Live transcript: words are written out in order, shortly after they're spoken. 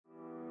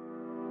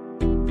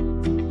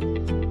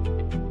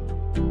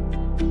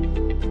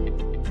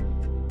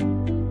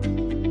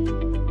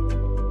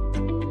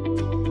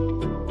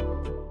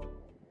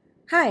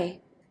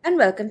Hi, and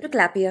welcome to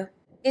Clappia.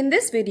 In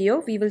this video,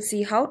 we will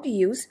see how to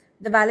use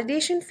the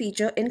validation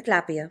feature in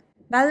Clappia.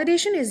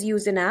 Validation is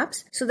used in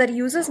apps so that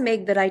users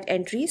make the right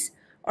entries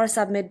or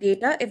submit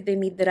data if they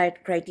meet the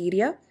right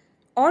criteria,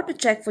 or to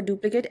check for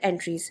duplicate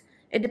entries.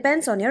 It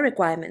depends on your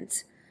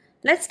requirements.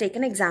 Let's take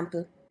an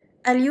example.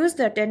 I'll use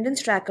the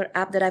attendance tracker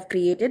app that I've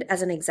created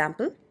as an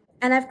example.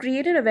 And I've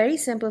created a very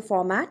simple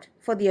format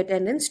for the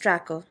attendance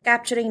tracker,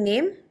 capturing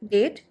name,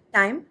 date,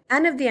 time,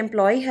 and if the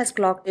employee has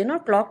clocked in or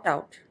clocked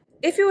out.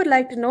 If you would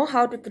like to know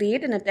how to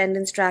create an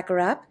attendance tracker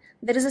app,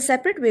 there is a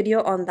separate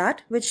video on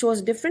that which shows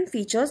different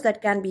features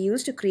that can be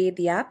used to create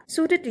the app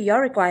suited to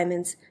your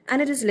requirements, and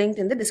it is linked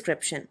in the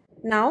description.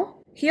 Now,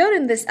 here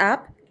in this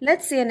app,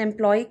 let's say an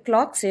employee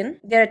clocks in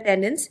their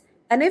attendance,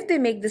 and if they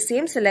make the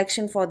same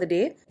selection for the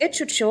day, it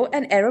should show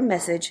an error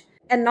message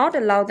and not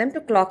allow them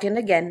to clock in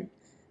again.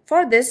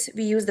 For this,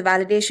 we use the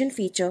validation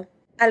feature.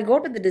 I'll go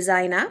to the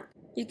design app.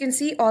 You can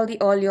see all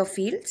the earlier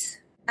fields.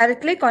 I will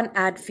click on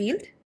add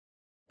field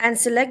and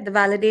select the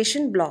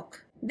validation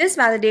block. This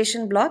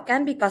validation block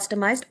can be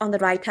customized on the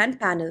right hand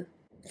panel.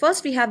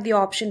 First, we have the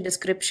option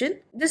description.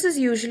 This is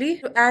usually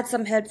to add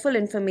some helpful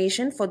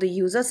information for the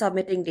user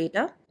submitting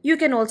data. You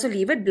can also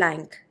leave it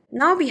blank.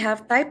 Now we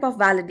have type of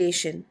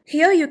validation.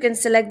 Here you can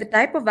select the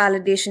type of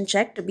validation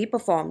check to be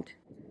performed.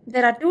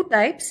 There are two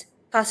types: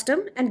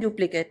 custom and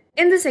duplicate.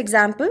 In this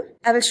example,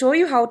 I will show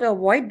you how to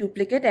avoid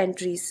duplicate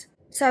entries.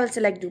 So I will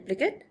select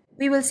duplicate.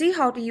 We will see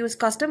how to use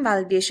custom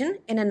validation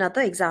in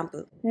another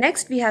example.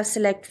 Next, we have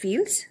select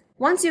fields.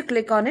 Once you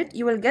click on it,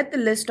 you will get the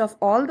list of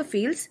all the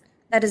fields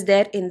that is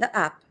there in the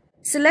app.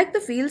 Select the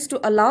fields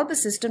to allow the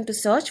system to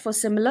search for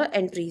similar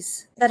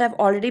entries that have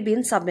already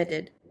been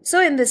submitted.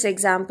 So in this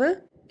example,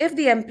 if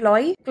the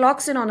employee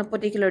clocks in on a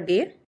particular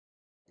day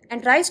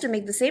and tries to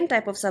make the same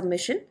type of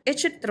submission, it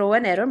should throw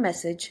an error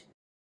message.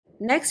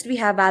 Next, we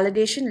have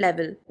validation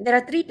level. There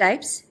are three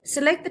types.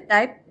 Select the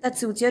type that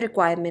suits your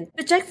requirement.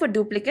 To check for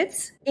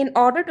duplicates, in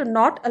order to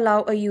not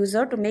allow a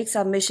user to make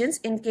submissions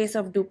in case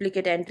of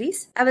duplicate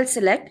entries, I will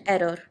select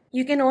error.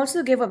 You can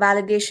also give a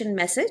validation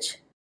message.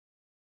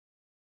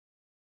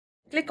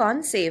 Click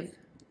on save.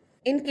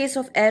 In case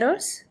of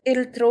errors, it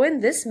will throw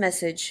in this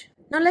message.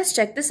 Now let's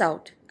check this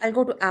out. I'll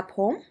go to app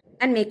home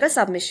and make a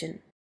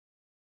submission.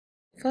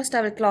 First,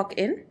 I will clock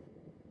in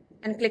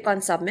and click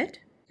on submit.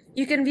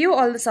 You can view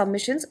all the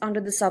submissions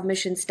under the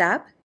Submissions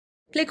tab.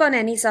 Click on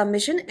any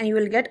submission and you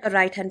will get a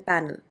right-hand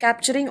panel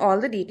capturing all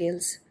the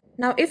details.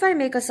 Now if I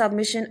make a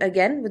submission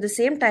again with the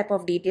same type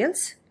of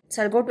details,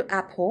 so I'll go to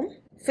App Home,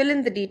 fill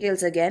in the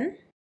details again.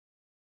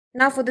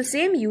 Now for the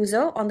same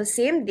user on the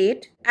same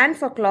date and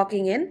for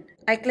clocking in,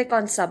 I click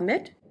on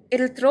Submit.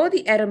 It'll throw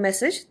the error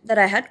message that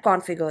I had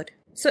configured.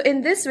 So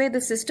in this way,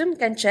 the system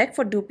can check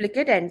for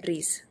duplicate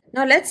entries.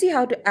 Now let's see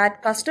how to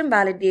add custom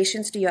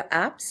validations to your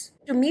apps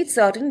to meet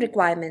certain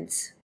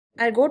requirements.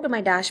 I'll go to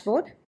my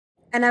dashboard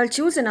and I'll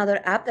choose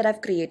another app that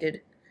I've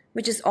created,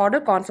 which is order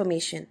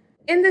confirmation.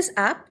 In this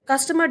app,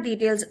 customer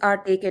details are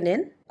taken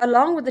in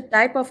along with the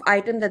type of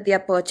item that they are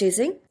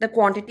purchasing, the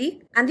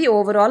quantity, and the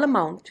overall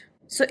amount.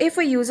 So if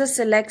a user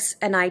selects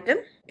an item,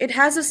 it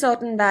has a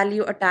certain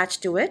value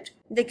attached to it.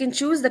 They can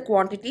choose the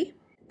quantity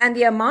and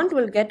the amount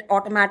will get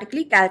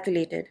automatically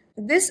calculated.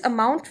 This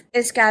amount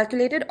is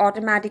calculated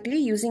automatically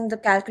using the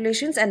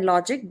calculations and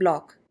logic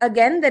block.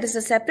 Again, there is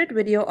a separate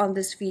video on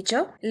this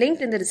feature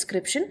linked in the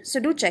description, so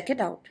do check it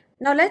out.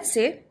 Now let's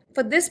say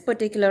for this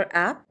particular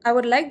app, I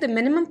would like the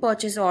minimum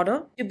purchase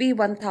order to be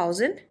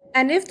 1000,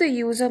 and if the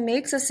user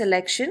makes a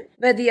selection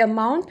where the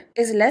amount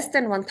is less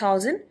than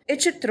 1000,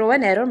 it should throw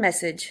an error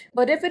message.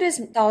 But if it is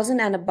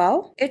 1000 and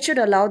above, it should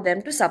allow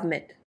them to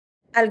submit.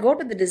 I'll go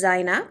to the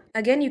design app.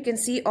 Again, you can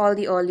see all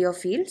the earlier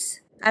fields.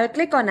 I will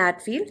click on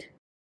add field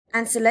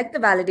and select the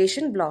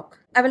validation block.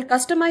 I will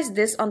customize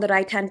this on the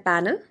right hand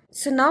panel.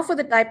 So now for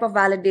the type of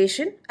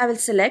validation, I will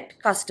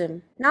select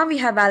custom. Now we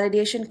have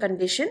validation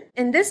condition.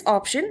 In this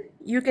option,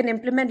 you can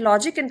implement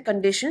logic and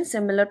conditions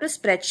similar to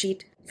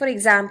spreadsheet. For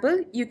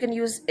example, you can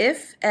use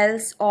if,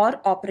 else, or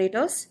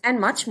operators and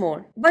much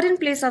more. But in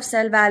place of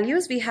cell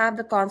values, we have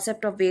the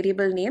concept of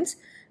variable names,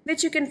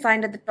 which you can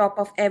find at the top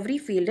of every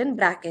field in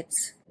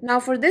brackets. Now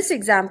for this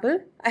example,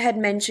 I had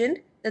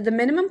mentioned that the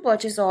minimum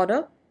purchase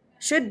order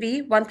should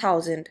be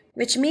 1000,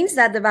 which means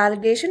that the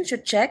validation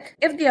should check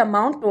if the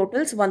amount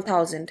totals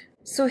 1000.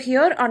 So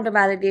here under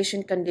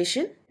validation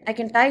condition, I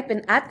can type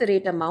in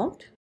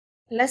 @amount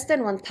less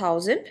than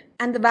 1000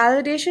 and the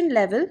validation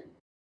level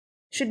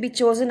should be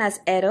chosen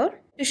as error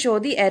to show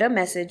the error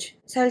message.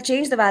 So I'll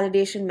change the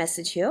validation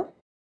message here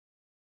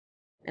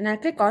and I'll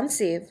click on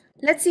save.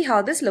 Let's see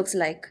how this looks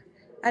like.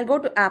 I'll go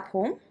to app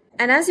home.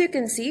 And as you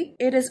can see,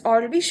 it is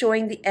already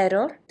showing the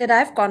error that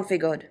I've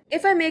configured.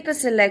 If I make a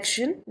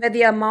selection where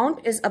the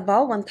amount is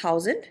above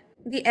 1000,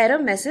 the error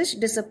message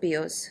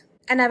disappears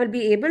and I will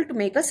be able to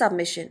make a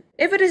submission.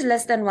 If it is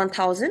less than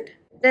 1000,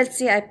 let's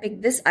say I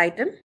pick this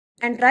item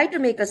and try to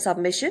make a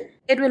submission,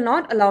 it will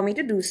not allow me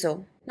to do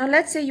so. Now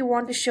let's say you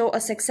want to show a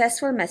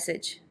successful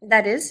message.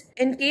 That is,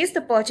 in case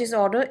the purchase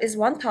order is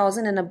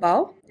 1000 and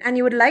above and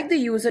you would like the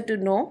user to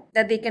know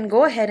that they can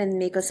go ahead and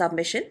make a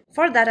submission.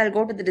 For that, I'll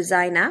go to the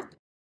Design app,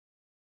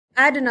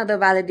 add another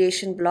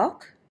validation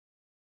block.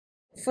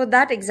 For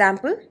that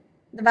example,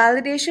 the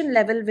validation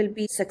level will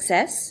be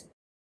Success.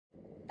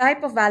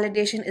 Type of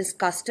validation is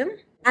Custom,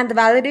 and the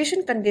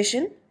validation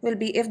condition will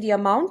be if the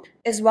amount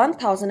is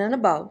 1000 and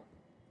above.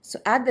 So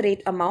add the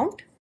rate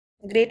amount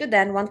greater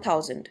than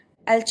 1000.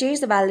 I'll change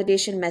the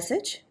validation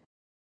message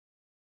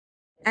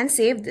and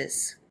save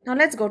this. Now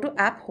let's go to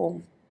App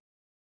Home.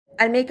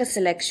 I'll make a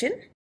selection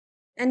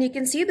and you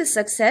can see the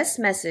success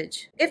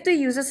message. If the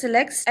user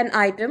selects an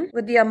item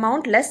with the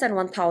amount less than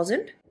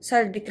 1000, so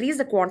I'll decrease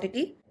the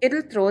quantity,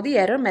 it'll throw the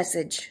error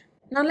message.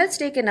 Now let's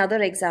take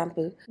another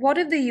example. What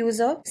if the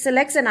user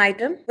selects an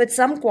item with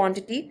some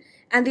quantity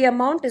and the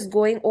amount is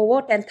going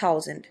over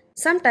 10,000?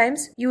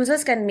 Sometimes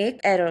users can make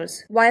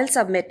errors while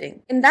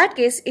submitting. In that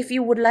case, if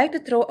you would like to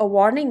throw a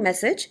warning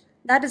message,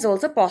 that is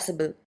also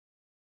possible.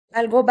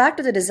 I'll go back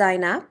to the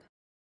Design app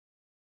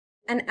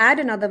and add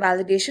another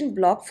validation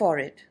block for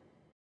it.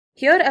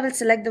 Here I will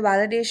select the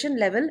validation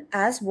level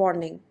as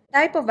Warning.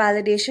 Type of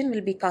validation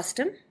will be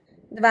Custom.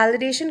 The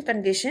validation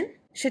condition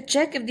should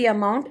check if the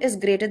amount is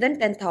greater than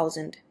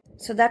 10,000.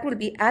 So that will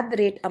be at the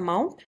rate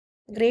amount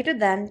greater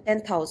than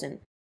 10,000.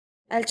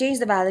 I'll change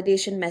the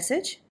validation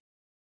message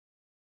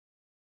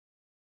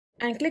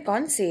and click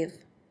on Save.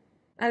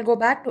 I'll go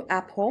back to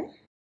App Home,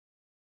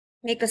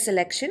 make a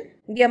selection.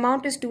 The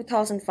amount is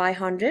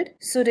 2,500,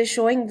 so it is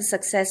showing the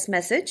success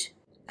message.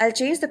 I'll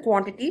change the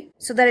quantity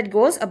so that it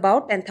goes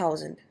about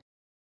 10,000.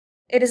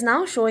 It is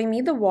now showing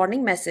me the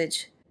warning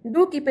message.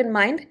 Do keep in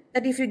mind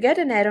that if you get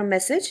an error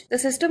message, the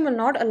system will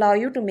not allow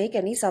you to make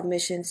any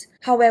submissions.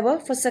 However,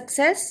 for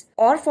success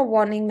or for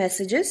warning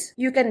messages,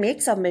 you can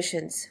make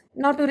submissions.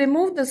 Now to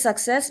remove the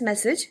success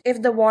message,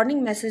 if the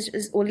warning message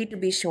is only to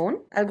be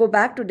shown, I'll go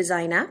back to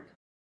Design app,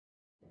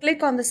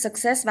 click on the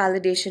success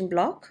validation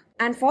block,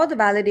 and for the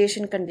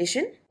validation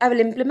condition, I will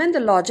implement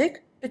the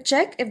logic to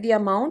check if the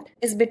amount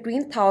is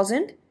between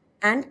 1000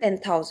 and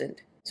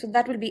 10,000. So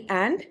that will be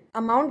and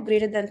amount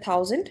greater than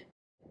 1000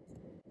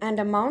 and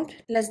amount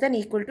less than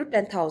equal to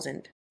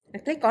 10,000.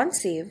 And click on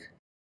Save.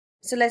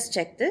 So let's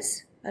check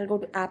this. I'll go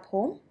to App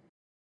Home,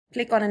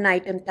 click on an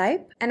item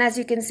type, and as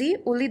you can see,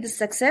 only the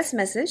success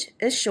message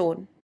is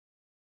shown.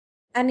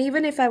 And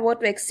even if I were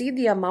to exceed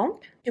the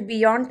amount to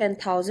beyond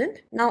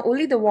 10,000, now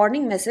only the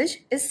warning message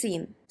is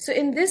seen. So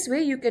in this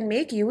way, you can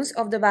make use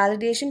of the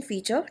validation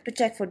feature to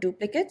check for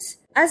duplicates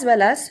as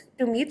well as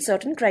to meet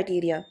certain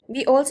criteria.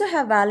 We also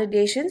have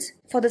validations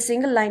for the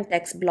single line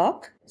text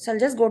block. So I'll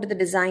just go to the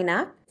Design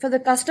app. For the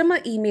customer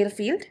email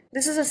field,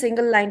 this is a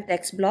single line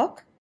text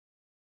block,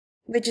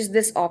 which is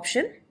this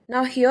option.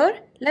 Now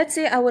here, let's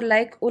say I would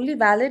like only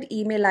valid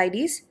email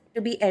IDs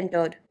to be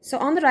entered. So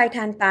on the right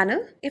hand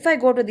panel, if I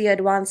go to the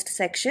advanced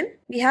section,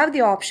 we have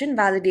the option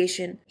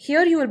validation.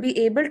 Here you will be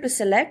able to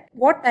select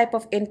what type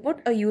of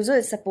input a user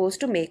is supposed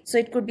to make. So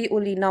it could be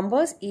only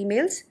numbers,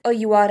 emails, a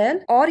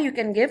URL, or you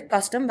can give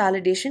custom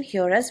validation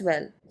here as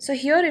well. So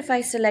here if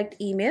I select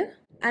email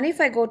and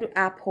if I go to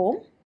App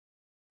Home,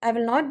 I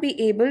will not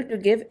be able to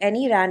give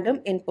any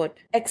random input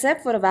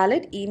except for a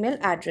valid email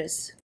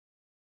address.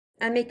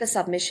 I'll make a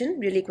submission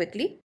really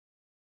quickly.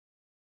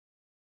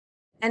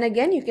 And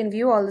again, you can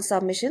view all the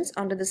submissions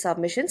under the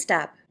Submissions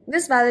tab.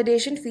 This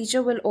validation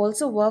feature will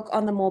also work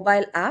on the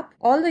mobile app.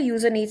 All the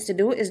user needs to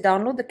do is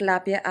download the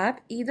Clappia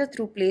app either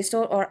through Play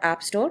Store or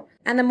App Store.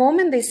 And the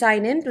moment they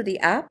sign in to the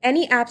app,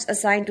 any apps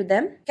assigned to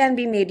them can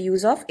be made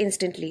use of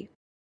instantly.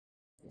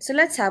 So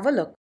let's have a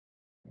look.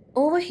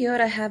 Over here,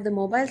 I have the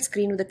mobile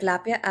screen with the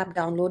Clappia app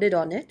downloaded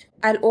on it.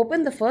 I'll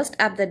open the first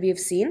app that we've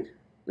seen,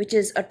 which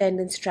is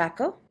Attendance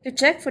Tracker, to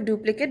check for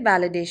duplicate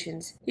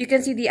validations. You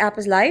can see the app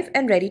is live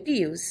and ready to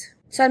use.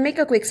 So I'll make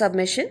a quick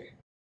submission.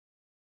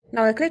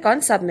 Now I'll click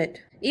on Submit.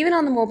 Even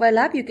on the mobile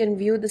app, you can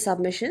view the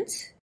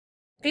submissions.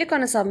 Click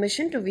on a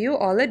submission to view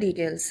all the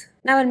details.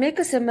 Now I'll make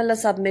a similar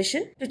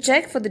submission to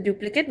check for the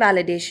duplicate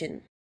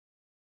validation.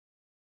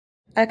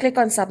 I'll click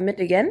on Submit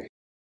again.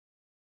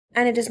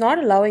 And it is not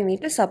allowing me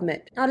to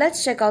submit. Now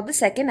let's check out the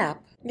second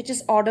app, which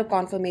is Order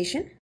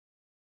Confirmation.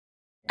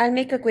 I'll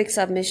make a quick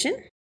submission.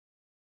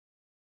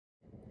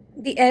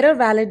 The error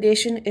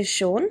validation is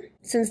shown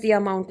since the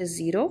amount is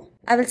 0.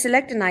 I will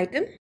select an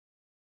item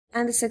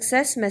and the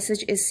success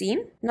message is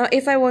seen. Now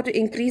if I were to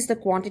increase the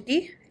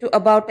quantity to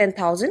about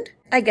 10,000,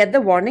 I get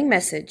the warning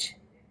message.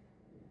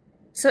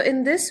 So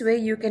in this way,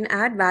 you can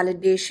add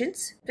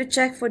validations to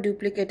check for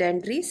duplicate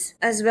entries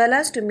as well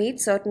as to meet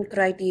certain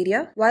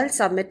criteria while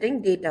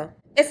submitting data.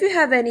 If you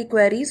have any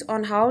queries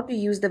on how to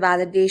use the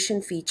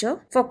validation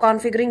feature for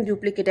configuring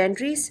duplicate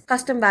entries,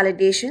 custom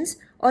validations,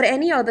 or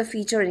any other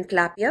feature in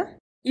Clappia,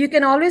 you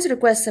can always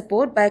request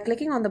support by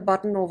clicking on the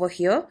button over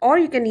here, or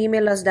you can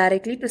email us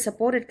directly to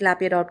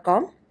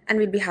support@clappia.com and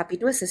we'll be happy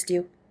to assist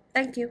you.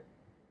 Thank you.